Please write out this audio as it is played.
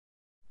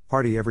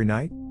Party every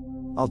night?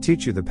 I'll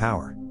teach you the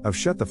power of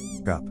shut the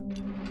f up.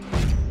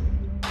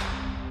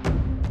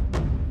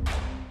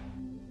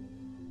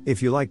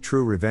 If you like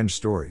true revenge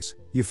stories,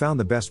 you found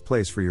the best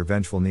place for your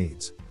vengeful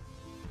needs.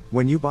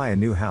 When you buy a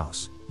new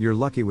house, you're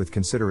lucky with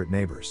considerate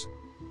neighbors.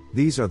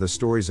 These are the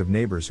stories of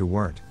neighbors who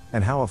weren't,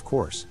 and how, of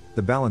course,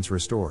 the balance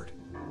restored.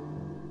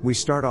 We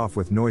start off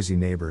with noisy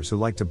neighbors who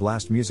like to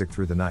blast music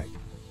through the night.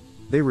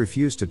 They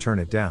refuse to turn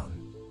it down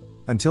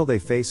until they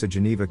face a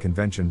Geneva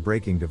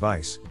Convention-breaking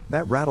device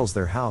that rattles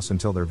their house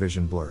until their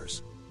vision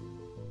blurs.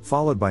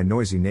 Followed by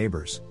noisy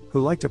neighbors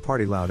who like to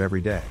party loud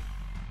every day.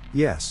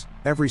 Yes,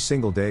 every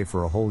single day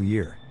for a whole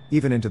year,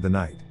 even into the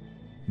night.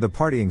 The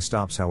partying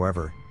stops,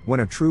 however,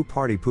 when a true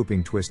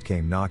party-pooping twist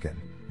came knocking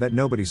that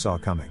nobody saw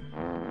coming.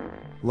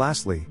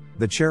 Lastly,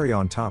 the cherry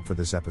on top for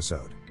this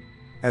episode.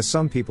 As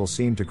some people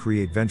seem to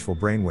create vengeful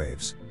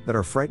brainwaves that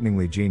are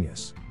frighteningly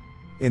genius.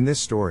 In this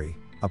story,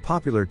 a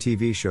popular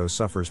TV show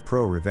suffers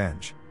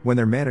pro-revenge when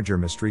their manager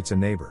mistreats a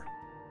neighbor.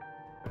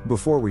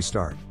 Before we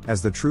start,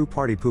 as the true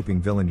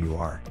party-pooping villain you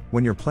are,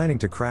 when you're planning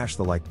to crash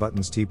the like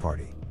buttons tea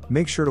party,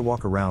 make sure to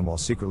walk around while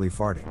secretly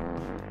farting.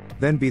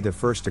 Then be the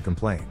first to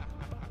complain.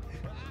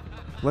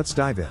 Let's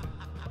dive in.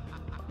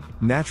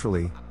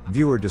 Naturally,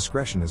 viewer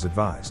discretion is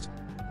advised.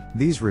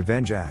 These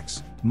revenge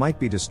acts might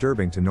be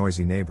disturbing to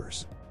noisy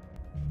neighbors.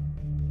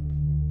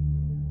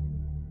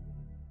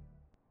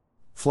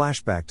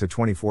 Flashback to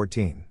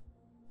 2014.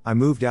 I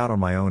moved out on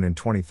my own in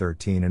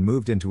 2013 and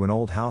moved into an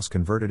old house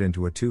converted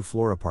into a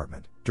 2-floor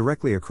apartment,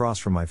 directly across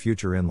from my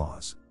future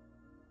in-laws.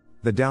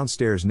 The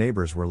downstairs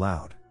neighbors were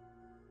loud.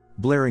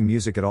 Blaring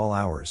music at all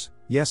hours,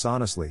 yes,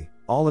 honestly,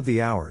 all of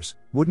the hours,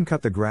 wouldn't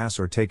cut the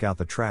grass or take out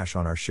the trash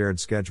on our shared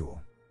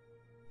schedule.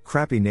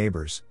 Crappy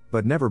neighbors,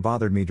 but never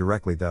bothered me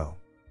directly though.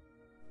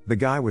 The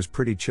guy was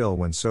pretty chill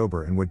when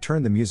sober and would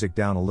turn the music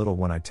down a little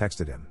when I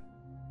texted him.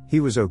 He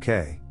was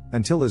okay,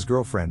 until his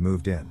girlfriend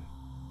moved in.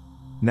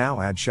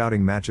 Now add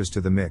shouting matches to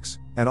the mix,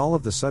 and all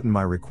of the sudden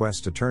my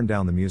request to turn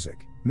down the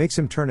music makes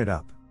him turn it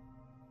up.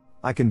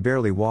 I can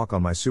barely walk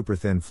on my super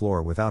thin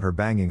floor without her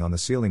banging on the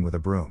ceiling with a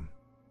broom.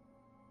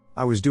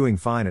 I was doing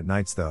fine at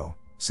nights though,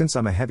 since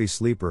I'm a heavy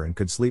sleeper and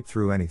could sleep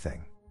through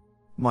anything.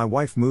 My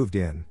wife moved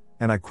in,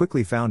 and I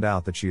quickly found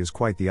out that she is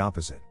quite the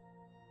opposite.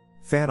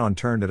 Fan on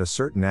turned at a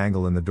certain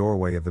angle in the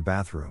doorway of the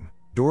bathroom,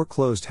 door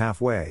closed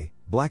halfway,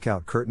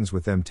 blackout curtains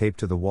with them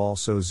taped to the wall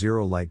so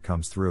zero light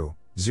comes through,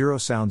 zero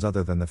sounds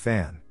other than the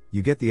fan,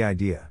 you get the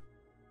idea.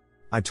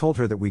 I told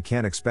her that we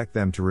can't expect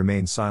them to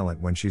remain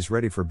silent when she's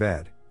ready for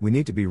bed, we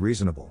need to be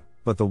reasonable,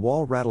 but the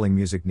wall rattling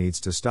music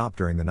needs to stop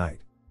during the night.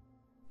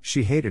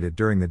 She hated it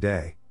during the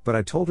day, but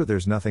I told her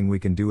there's nothing we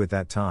can do at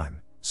that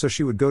time, so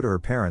she would go to her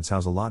parents'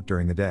 house a lot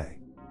during the day.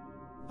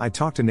 I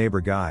talked to neighbor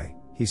guy,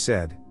 he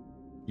said,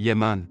 "Yeah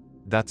man,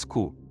 that's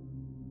cool."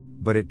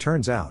 But it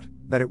turns out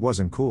that it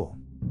wasn't cool.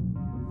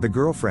 The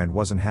girlfriend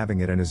wasn't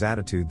having it and his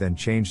attitude then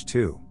changed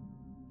too.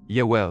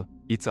 "Yeah well,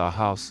 it's our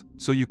house,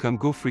 so you can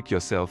go freak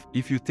yourself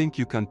if you think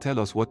you can tell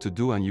us what to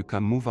do and you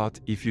can move out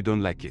if you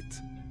don't like it."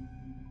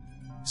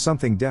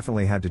 Something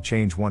definitely had to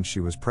change once she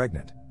was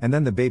pregnant, and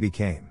then the baby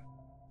came.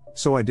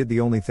 So I did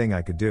the only thing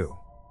I could do.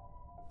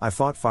 I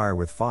fought fire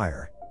with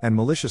fire, and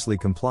maliciously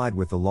complied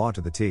with the law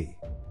to the T.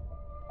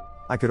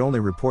 I could only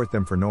report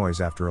them for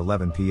noise after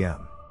 11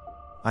 p.m.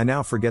 I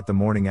now forget the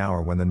morning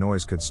hour when the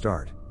noise could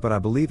start, but I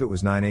believe it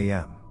was 9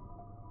 a.m.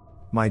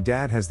 My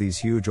dad has these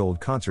huge old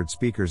concert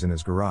speakers in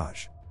his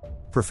garage.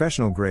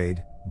 Professional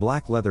grade,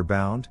 black leather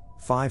bound,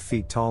 5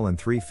 feet tall and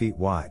 3 feet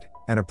wide,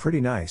 and a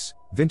pretty nice,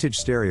 vintage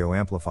stereo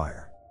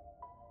amplifier.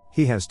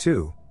 He has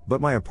 2,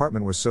 but my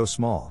apartment was so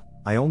small,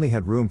 I only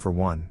had room for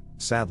 1,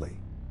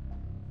 sadly.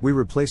 We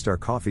replaced our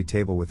coffee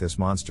table with this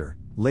monster,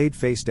 laid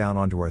face down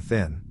onto our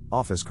thin,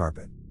 office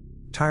carpet.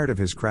 Tired of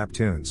his crap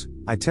tunes,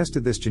 I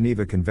tested this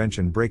Geneva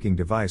Convention-breaking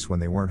device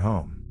when they weren't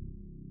home.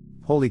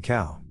 Holy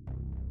cow.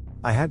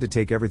 I had to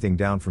take everything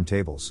down from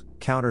tables,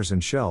 counters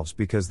and shelves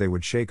because they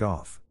would shake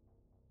off.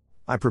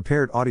 I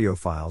prepared audio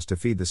files to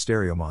feed the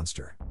stereo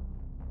monster.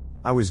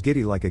 I was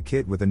giddy like a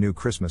kid with a new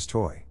Christmas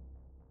toy.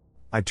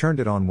 I turned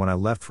it on when I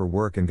left for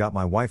work and got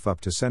my wife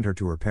up to send her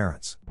to her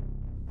parents.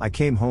 I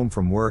came home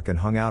from work and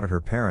hung out at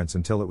her parents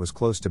until it was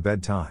close to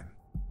bedtime.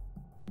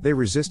 They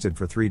resisted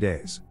for 3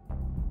 days.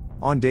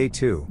 On day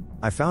 2,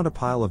 I found a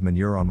pile of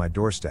manure on my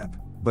doorstep,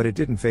 but it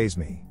didn't faze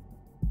me.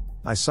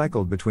 I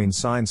cycled between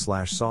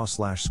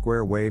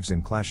sign/saw/square waves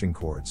and clashing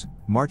chords,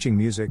 marching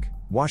music,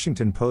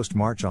 Washington Post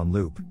march on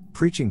loop,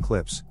 preaching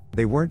clips.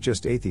 They weren't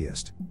just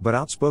atheist, but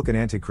outspoken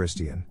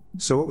anti-Christian,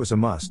 so it was a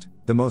must.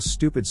 The most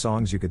stupid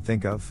songs you could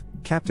think of,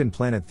 Captain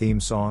Planet theme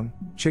song,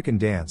 chicken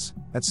dance,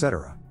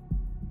 etc.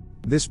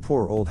 This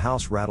poor old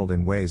house rattled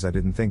in ways I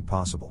didn't think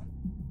possible.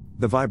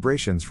 The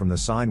vibrations from the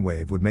sine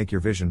wave would make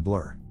your vision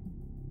blur.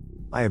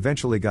 I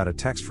eventually got a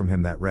text from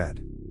him that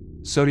read,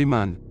 "Sorry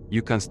man,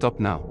 you can stop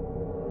now."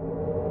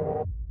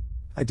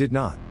 I did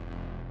not.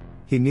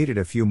 He needed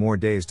a few more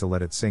days to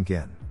let it sink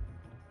in.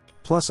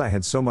 Plus I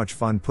had so much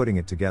fun putting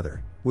it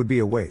together, would be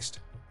a waste.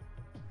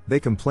 They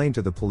complained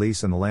to the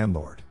police and the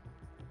landlord.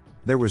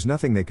 There was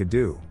nothing they could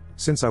do,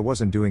 since I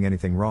wasn't doing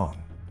anything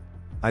wrong.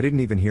 I didn't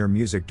even hear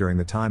music during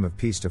the time of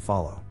peace to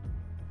follow.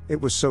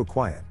 It was so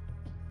quiet.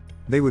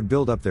 They would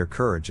build up their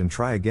courage and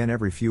try again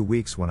every few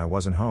weeks when I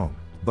wasn't home,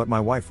 but my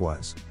wife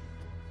was.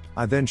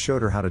 I then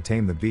showed her how to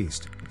tame the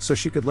beast, so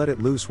she could let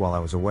it loose while I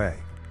was away.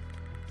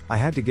 I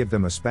had to give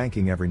them a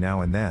spanking every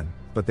now and then,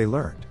 but they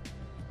learned.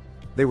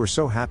 They were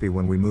so happy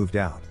when we moved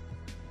out.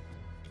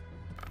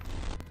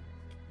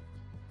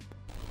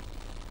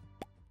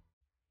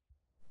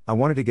 I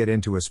wanted to get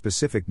into a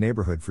specific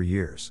neighborhood for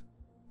years.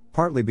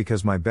 Partly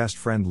because my best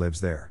friend lives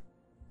there.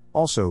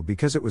 Also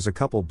because it was a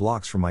couple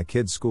blocks from my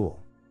kids'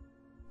 school.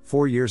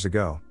 4 years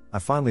ago, I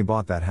finally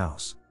bought that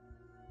house.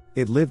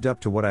 It lived up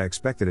to what I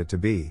expected it to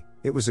be.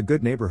 It was a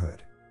good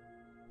neighborhood.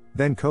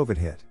 Then COVID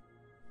hit.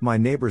 My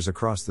neighbors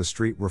across the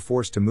street were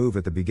forced to move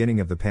at the beginning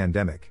of the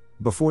pandemic,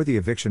 before the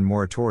eviction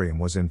moratorium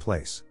was in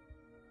place.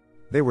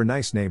 They were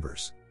nice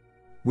neighbors.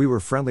 We were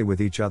friendly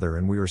with each other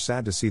and we were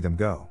sad to see them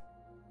go.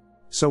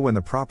 So when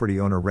the property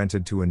owner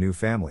rented to a new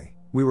family,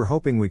 we were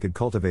hoping we could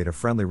cultivate a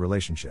friendly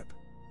relationship.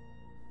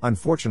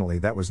 Unfortunately,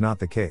 that was not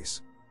the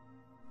case.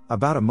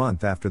 About a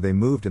month after they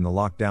moved and the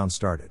lockdown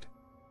started.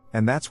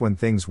 And that's when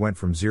things went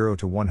from 0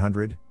 to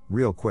 100,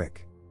 real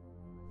quick.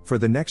 For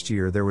the next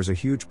year there was a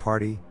huge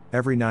party,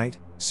 every night,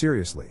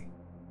 seriously.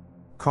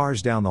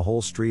 Cars down the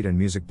whole street and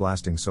music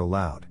blasting so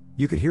loud,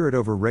 you could hear it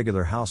over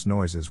regular house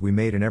noises we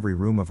made in every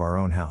room of our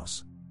own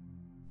house.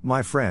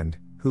 My friend,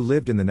 who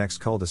lived in the next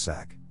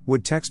cul-de-sac,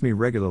 would text me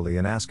regularly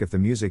and ask if the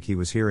music he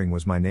was hearing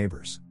was my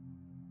neighbor's.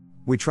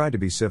 We tried to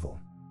be civil.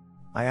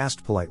 I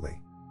asked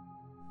politely.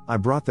 I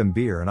brought them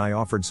beer and I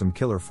offered some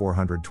killer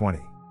 420.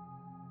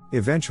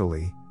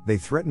 Eventually, they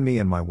threatened me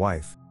and my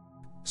wife.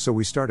 So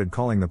we started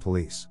calling the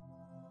police.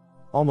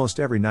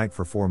 Almost every night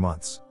for 4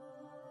 months.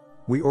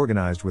 We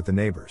organized with the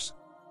neighbors.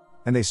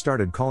 And they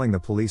started calling the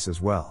police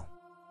as well.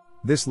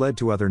 This led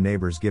to other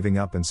neighbors giving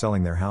up and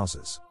selling their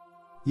houses.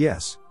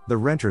 Yes, the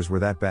renters were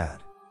that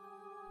bad.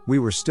 We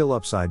were still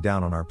upside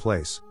down on our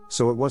place,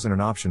 so it wasn't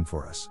an option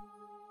for us.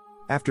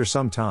 After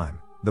some time,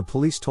 the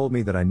police told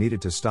me that I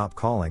needed to stop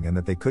calling and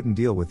that they couldn't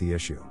deal with the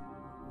issue.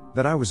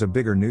 That I was a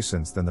bigger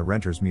nuisance than the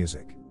renters'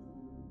 music.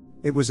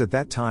 It was at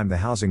that time the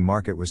housing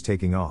market was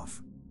taking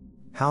off.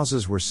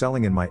 Houses were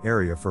selling in my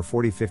area for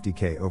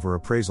 40-50K over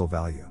appraisal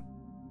value.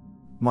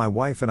 My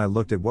wife and I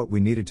looked at what we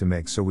needed to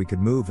make so we could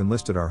move and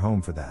listed our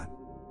home for that.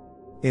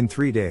 In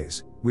 3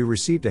 days, we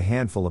received a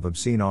handful of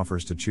obscene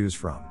offers to choose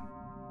from.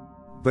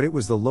 But it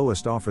was the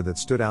lowest offer that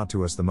stood out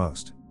to us the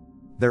most.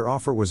 Their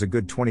offer was a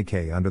good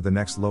 20K under the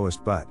next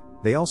lowest, but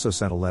they also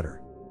sent a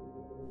letter.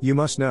 You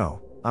must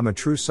know, I'm a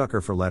true sucker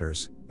for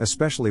letters,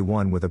 especially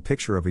one with a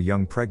picture of a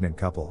young pregnant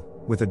couple,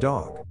 with a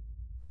dog.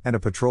 And a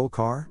patrol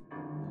car?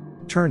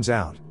 Turns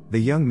out, the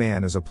young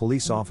man is a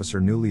police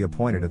officer newly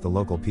appointed at the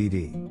local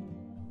PD.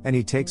 And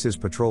he takes his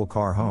patrol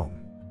car home.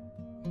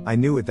 I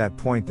knew at that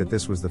point that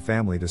this was the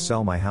family to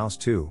sell my house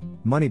to,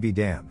 money be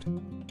damned.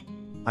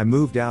 I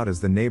moved out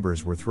as the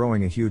neighbors were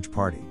throwing a huge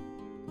party.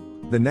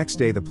 The next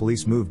day the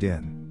police moved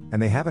in,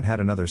 and they haven't had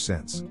another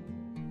since.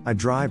 I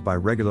drive by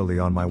regularly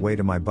on my way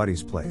to my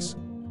buddy's place.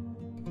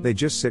 They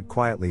just sit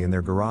quietly in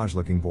their garage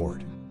looking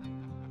bored.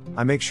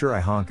 I make sure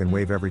I honk and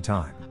wave every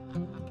time.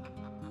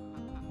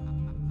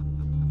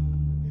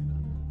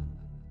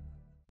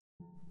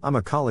 I'm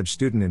a college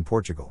student in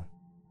Portugal.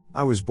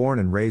 I was born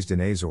and raised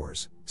in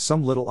Azores,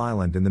 some little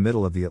island in the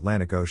middle of the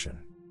Atlantic Ocean.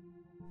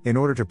 In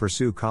order to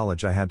pursue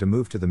college I had to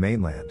move to the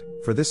mainland.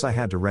 For this I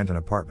had to rent an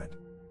apartment.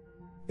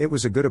 It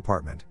was a good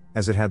apartment,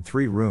 as it had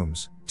 3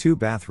 rooms, 2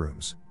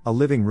 bathrooms, a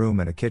living room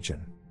and a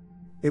kitchen.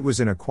 It was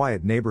in a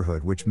quiet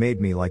neighborhood which made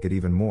me like it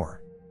even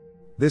more.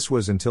 This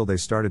was until they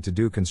started to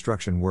do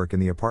construction work in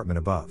the apartment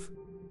above.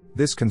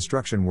 This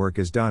construction work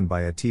is done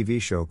by a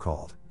TV show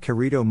called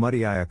Querido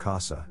Muddy a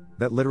Casa,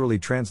 that literally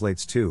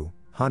translates to,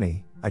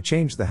 Honey, I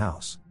changed the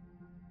house.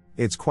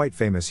 It's quite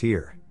famous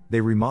here. They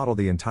remodel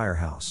the entire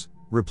house,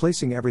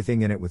 replacing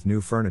everything in it with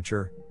new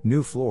furniture,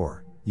 new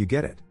floor, you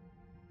get it.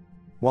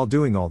 While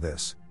doing all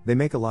this, they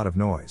make a lot of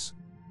noise.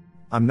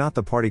 I'm not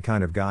the party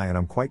kind of guy and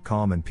I'm quite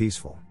calm and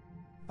peaceful.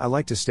 I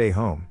like to stay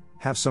home,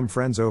 have some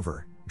friends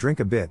over, drink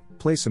a bit,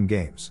 play some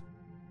games.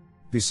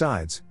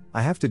 Besides,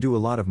 I have to do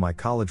a lot of my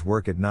college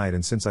work at night,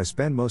 and since I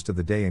spend most of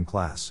the day in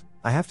class,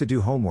 I have to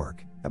do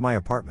homework at my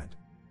apartment.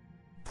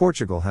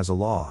 Portugal has a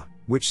law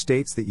which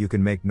states that you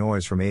can make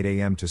noise from 8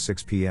 a.m. to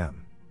 6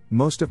 p.m.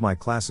 Most of my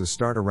classes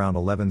start around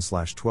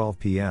 11/12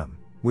 p.m.,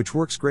 which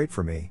works great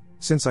for me,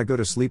 since I go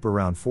to sleep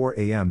around 4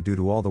 a.m. due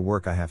to all the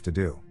work I have to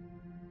do.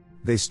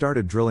 They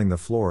started drilling the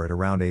floor at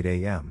around 8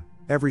 a.m.,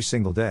 every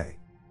single day.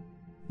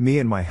 Me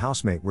and my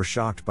housemate were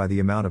shocked by the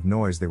amount of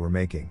noise they were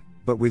making,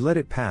 but we let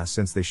it pass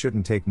since they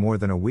shouldn't take more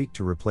than a week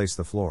to replace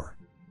the floor.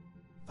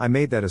 I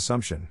made that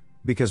assumption,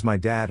 because my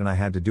dad and I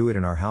had to do it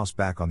in our house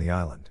back on the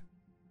island.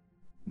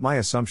 My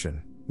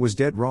assumption was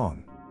dead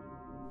wrong.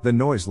 The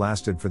noise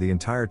lasted for the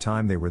entire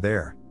time they were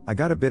there. I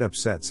got a bit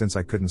upset since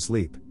I couldn't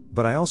sleep,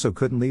 but I also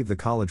couldn't leave the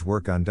college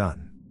work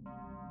undone.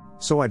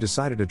 So I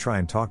decided to try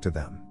and talk to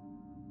them.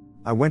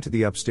 I went to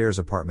the upstairs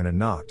apartment and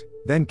knocked,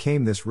 then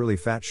came this really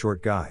fat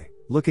short guy,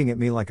 looking at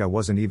me like I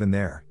wasn't even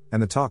there,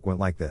 and the talk went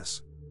like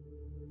this.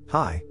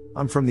 Hi,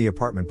 I'm from the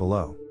apartment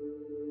below.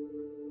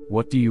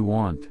 What do you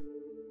want?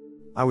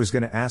 I was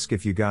gonna ask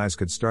if you guys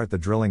could start the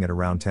drilling at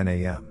around 10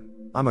 a.m.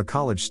 I'm a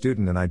college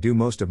student and I do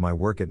most of my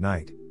work at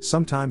night,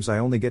 sometimes I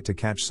only get to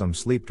catch some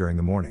sleep during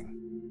the morning.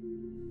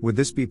 Would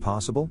this be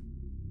possible?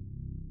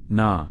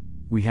 Nah,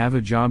 we have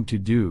a job to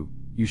do,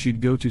 you should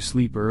go to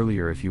sleep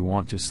earlier if you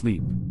want to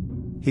sleep.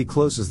 He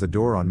closes the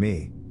door on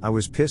me. I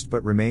was pissed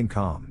but remain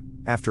calm.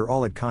 After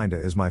all, it kinda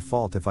is my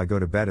fault if I go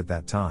to bed at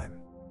that time.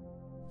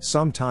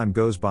 Some time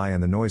goes by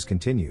and the noise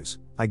continues.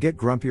 I get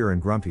grumpier and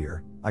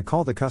grumpier. I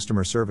call the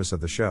customer service of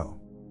the show.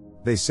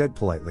 They said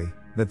politely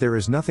that there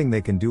is nothing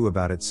they can do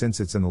about it since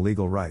it's in the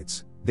legal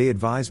rights. They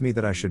advise me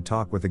that I should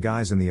talk with the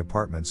guys in the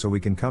apartment so we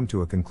can come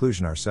to a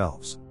conclusion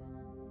ourselves.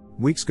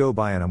 Weeks go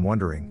by and I'm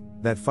wondering,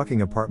 that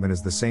fucking apartment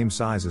is the same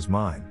size as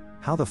mine,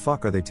 how the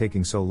fuck are they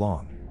taking so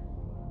long?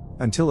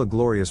 Until a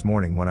glorious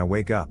morning when I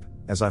wake up,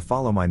 as I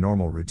follow my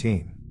normal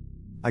routine.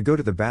 I go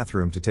to the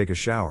bathroom to take a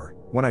shower.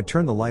 When I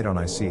turn the light on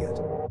I see it.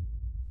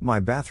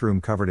 My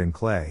bathroom covered in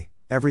clay,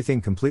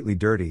 everything completely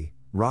dirty,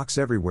 rocks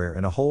everywhere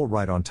and a hole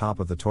right on top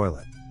of the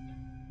toilet.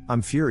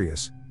 I'm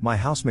furious. My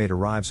housemate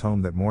arrives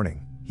home that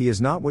morning. He is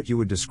not what you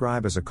would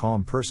describe as a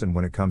calm person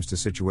when it comes to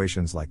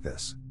situations like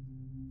this.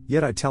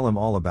 Yet I tell him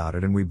all about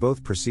it and we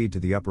both proceed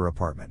to the upper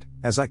apartment,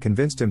 as I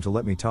convinced him to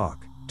let me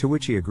talk, to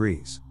which he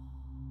agrees.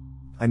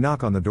 I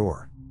knock on the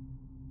door.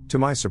 To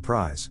my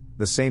surprise,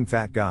 the same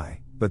fat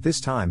guy, but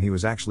this time he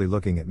was actually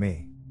looking at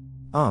me.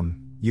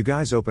 You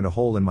guys opened a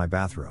hole in my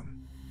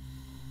bathroom.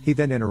 He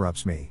then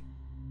interrupts me.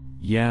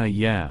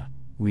 Yeah,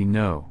 we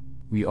know.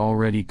 We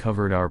already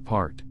covered our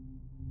part.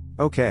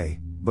 Okay,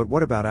 but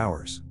what about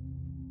ours?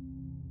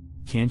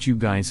 Can't you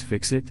guys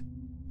fix it?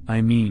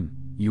 I mean,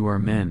 you are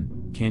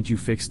men, can't you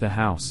fix the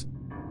house?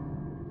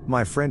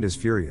 My friend is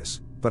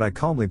furious, but I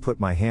calmly put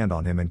my hand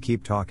on him and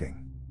keep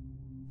talking.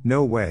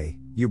 No way,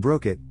 you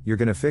broke it, you're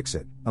gonna fix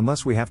it,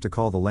 unless we have to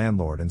call the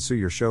landlord and sue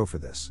your show for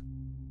this.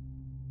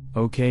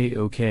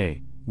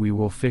 Okay, we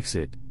will fix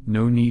it,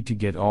 no need to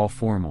get all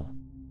formal.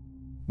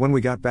 When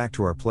we got back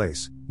to our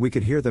place, we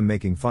could hear them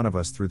making fun of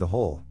us through the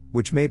hole,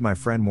 which made my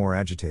friend more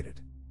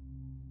agitated.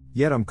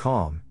 Yet I'm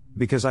calm,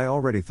 because I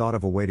already thought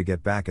of a way to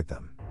get back at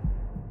them.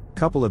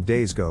 Couple of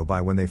days go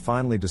by when they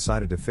finally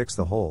decided to fix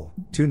the hole.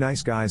 Two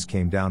nice guys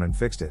came down and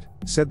fixed it,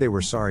 said they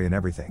were sorry and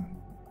everything.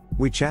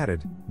 We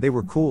chatted, they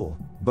were cool,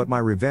 but my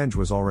revenge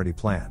was already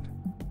planned.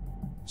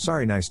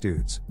 Sorry nice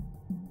dudes.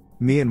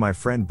 Me and my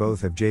friend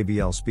both have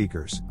JBL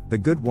speakers, the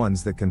good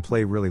ones that can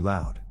play really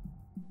loud.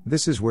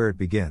 This is where it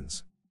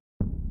begins.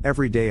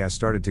 Every day I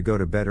started to go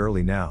to bed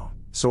early now,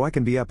 so I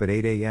can be up at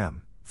 8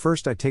 a.m.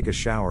 First I take a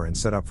shower and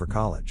set up for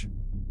college.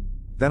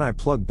 Then I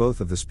plug both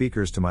of the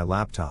speakers to my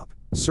laptop,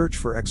 search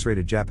for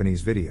X-rated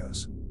Japanese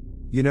videos.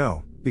 You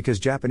know, because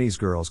Japanese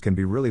girls can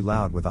be really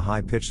loud with a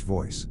high-pitched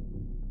voice.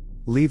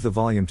 Leave the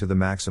volume to the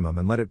maximum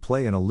and let it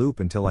play in a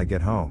loop until I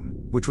get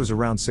home, which was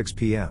around 6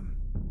 p.m.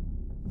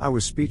 I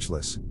was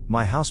speechless.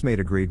 My housemate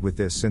agreed with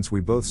this since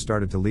we both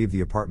started to leave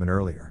the apartment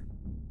earlier.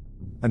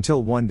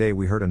 Until one day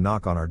we heard a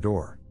knock on our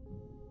door.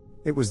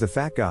 It was the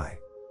fat guy.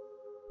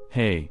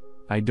 Hey,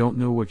 I don't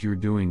know what you're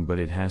doing but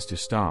it has to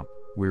stop,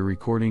 we're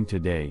recording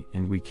today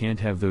and we can't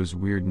have those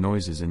weird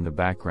noises in the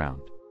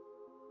background.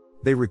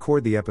 They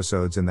record the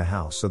episodes in the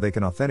house so they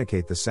can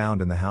authenticate the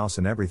sound in the house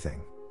and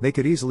everything. They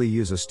could easily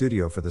use a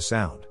studio for the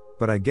sound,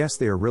 but I guess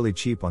they are really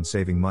cheap on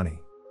saving money.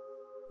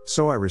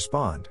 So I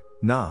respond,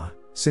 nah,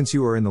 since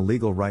you are in the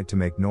legal right to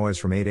make noise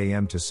from 8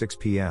 a.m. to 6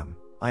 p.m.,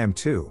 I am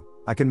too.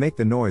 I can make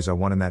the noise I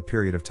want in that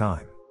period of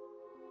time.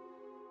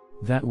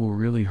 That will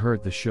really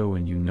hurt the show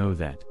and you know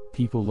that.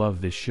 People love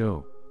this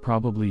show,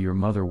 probably your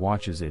mother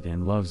watches it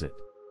and loves it.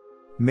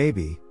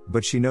 Maybe,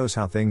 but she knows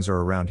how things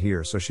are around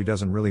here so she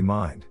doesn't really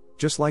mind.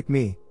 Just like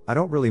me, I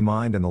don't really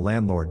mind and the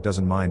landlord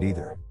doesn't mind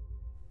either.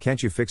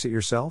 Can't you fix it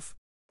yourself?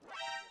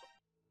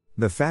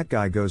 The fat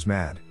guy goes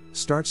mad,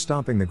 starts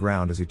stomping the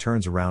ground as he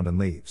turns around and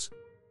leaves.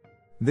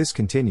 This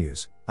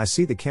continues. I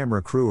see the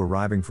camera crew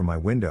arriving from my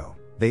window.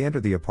 They enter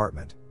the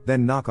apartment,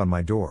 then knock on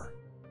my door.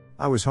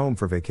 I was home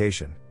for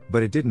vacation,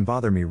 but it didn't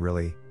bother me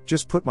really,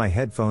 just put my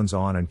headphones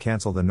on and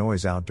cancel the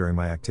noise out during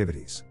my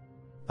activities.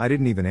 I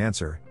didn't even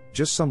answer,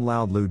 just some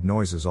loud lewd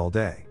noises all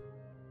day.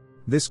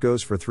 This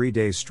goes for 3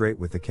 days straight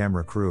with the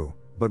camera crew,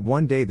 but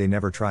one day they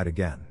never tried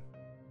again.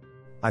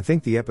 I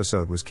think the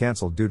episode was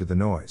cancelled due to the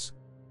noise.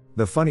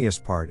 The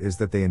funniest part is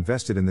that they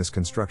invested in this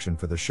construction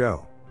for the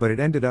show, but it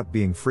ended up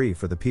being free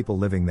for the people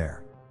living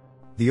there.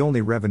 The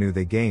only revenue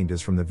they gained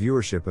is from the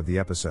viewership of the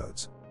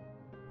episodes.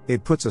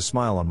 It puts a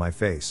smile on my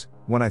face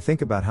when I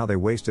think about how they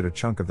wasted a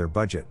chunk of their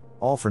budget,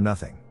 all for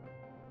nothing.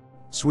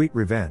 Sweet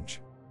revenge.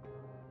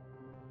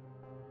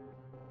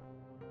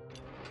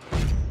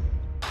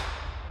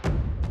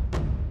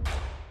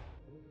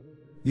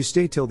 You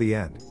stay till the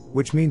end,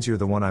 which means you're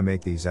the one I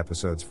make these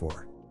episodes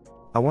for.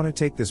 I want to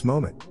take this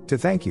moment to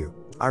thank you.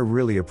 I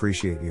really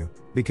appreciate you,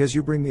 because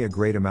you bring me a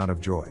great amount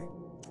of joy.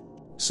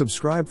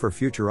 Subscribe for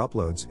future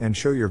uploads and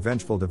show your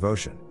vengeful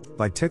devotion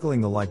by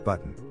tickling the like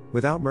button,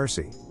 without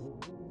mercy.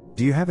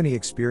 Do you have any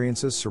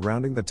experiences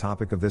surrounding the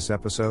topic of this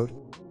episode?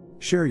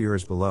 Share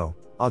yours below,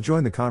 I'll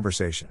join the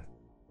conversation.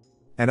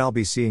 And I'll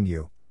be seeing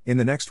you in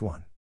the next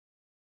one.